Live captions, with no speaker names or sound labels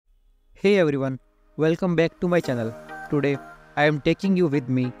Hey everyone, welcome back to my channel. Today, I am taking you with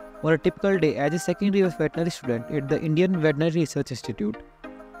me on a typical day as a second year veterinary student at the Indian Veterinary Research Institute.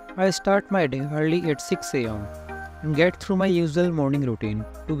 I start my day early at 6 am and get through my usual morning routine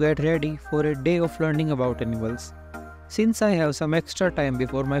to get ready for a day of learning about animals. Since I have some extra time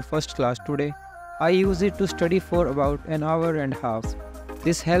before my first class today, I use it to study for about an hour and a half.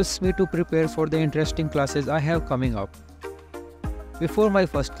 This helps me to prepare for the interesting classes I have coming up. Before my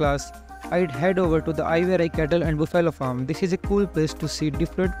first class, I'd head over to the IVRI cattle and buffalo farm. This is a cool place to see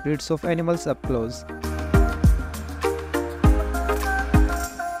different breeds of animals up close.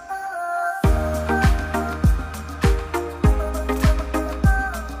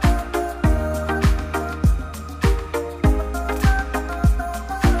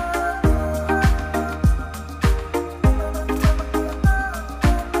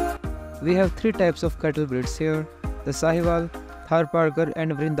 We have three types of cattle breeds here: the Sahiwal, Tharparker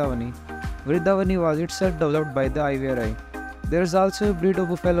and Vrindavani. Vrindavani was itself developed by the IVRI. There is also a breed of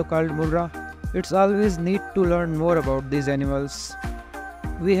buffalo called Murrah. It's always neat to learn more about these animals.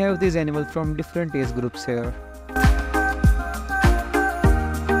 We have these animals from different age groups here.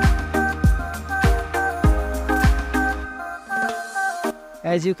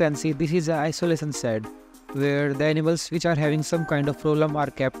 As you can see, this is an isolation shed where the animals which are having some kind of problem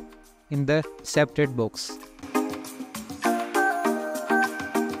are kept in the separate box.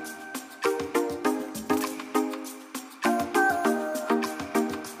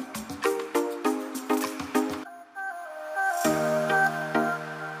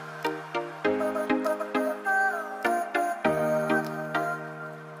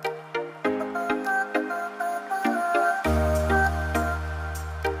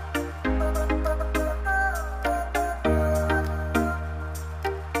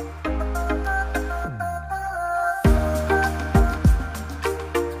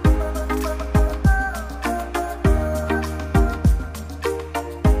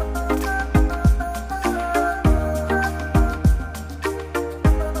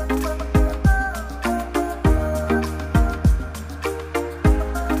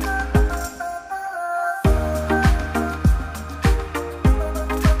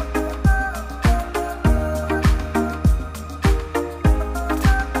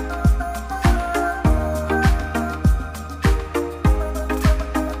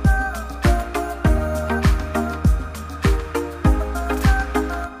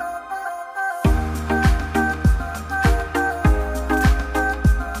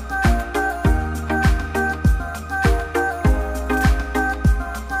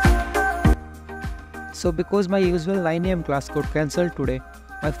 So because my usual 9 am class got cancelled today,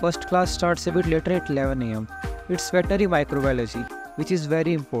 my first class starts a bit later at 11 am. It's veterinary microbiology, which is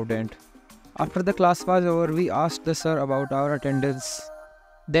very important. After the class was over, we asked the sir about our attendance.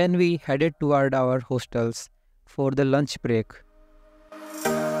 Then we headed toward our hostels for the lunch break.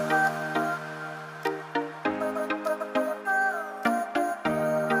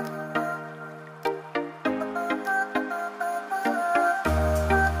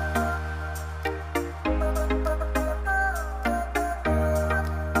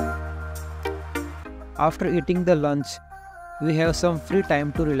 After eating the lunch, we have some free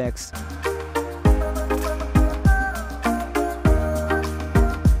time to relax.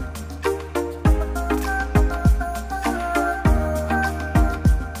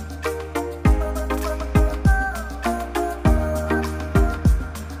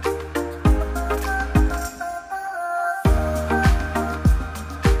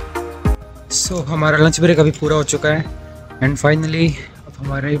 So हमारा lunch break अभी पूरा हो चुका है and finally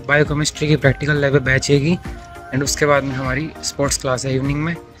हमारे biochemistry की practical lab batch आएगी and उसके बाद में हमारी स्पोर्ट्स क्लास है इवनिंग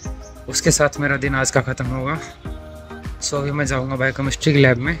में। उसके साथ मेरा दिन आज का ख़त्म होगा। सो अभी मैं जाऊंगा बायोकेमिस्ट्री की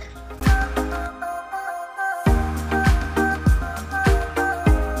लैब में।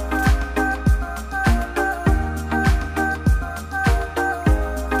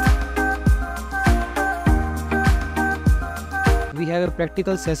 We have a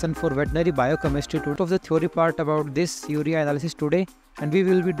practical session for veterinary biochemistry to of the theory part about this urea analysis today, and we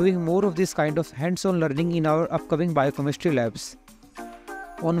will be doing more of this kind of hands-on learning in our upcoming biochemistry labs.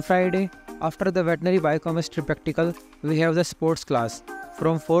 On Friday, after the veterinary biochemistry practical, we have the sports class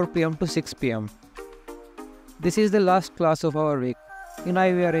from 4 pm to 6 pm. This is the last class of our week. In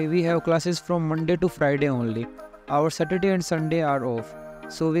IVRI, we have classes from Monday to Friday only. Our Saturday and Sunday are off,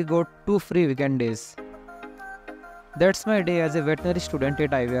 so we got 2 free weekend days. That's my day as a veterinary student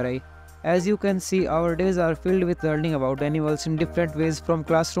at IVRI. As you can see, our days are filled with learning about animals in different ways, from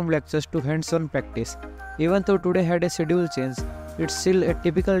classroom lectures to hands-on practice. Even though today had a schedule change, it's still a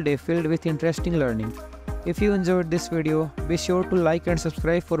typical day filled with interesting learning. If you enjoyed this video, be sure to like and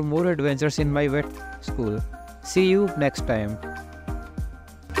subscribe for more adventures in my vet school. See you next time.